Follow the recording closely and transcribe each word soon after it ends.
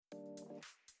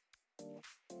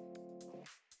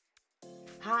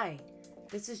Hi,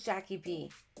 this is Jacqui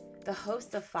B, the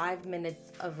host of 5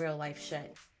 Minutes of Real Life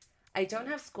Shit. I don't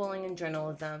have schooling in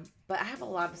journalism, but I have a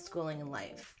lot of schooling in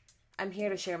life. I'm here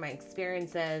to share my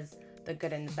experiences, the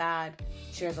good and the bad,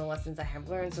 share the lessons I have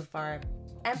learned so far,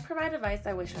 and provide advice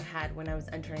I wish I had when I was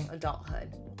entering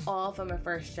adulthood, all from a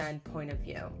first-gen point of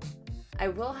view. I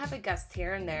will have a guest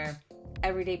here and there,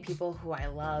 everyday people who I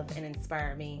love and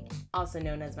inspire me, also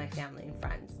known as my family and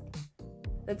friends.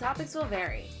 The topics will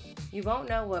vary. You won't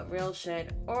know what real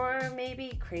shit or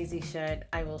maybe crazy shit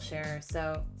I will share,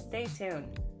 so stay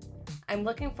tuned. I'm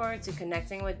looking forward to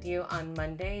connecting with you on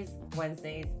Mondays,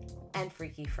 Wednesdays, and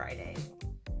Freaky Fridays.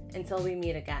 Until we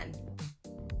meet again.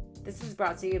 This is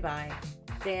brought to you by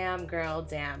Damn Girl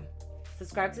Damn.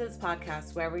 Subscribe to this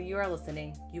podcast wherever you are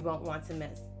listening. You won't want to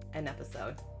miss an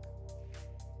episode.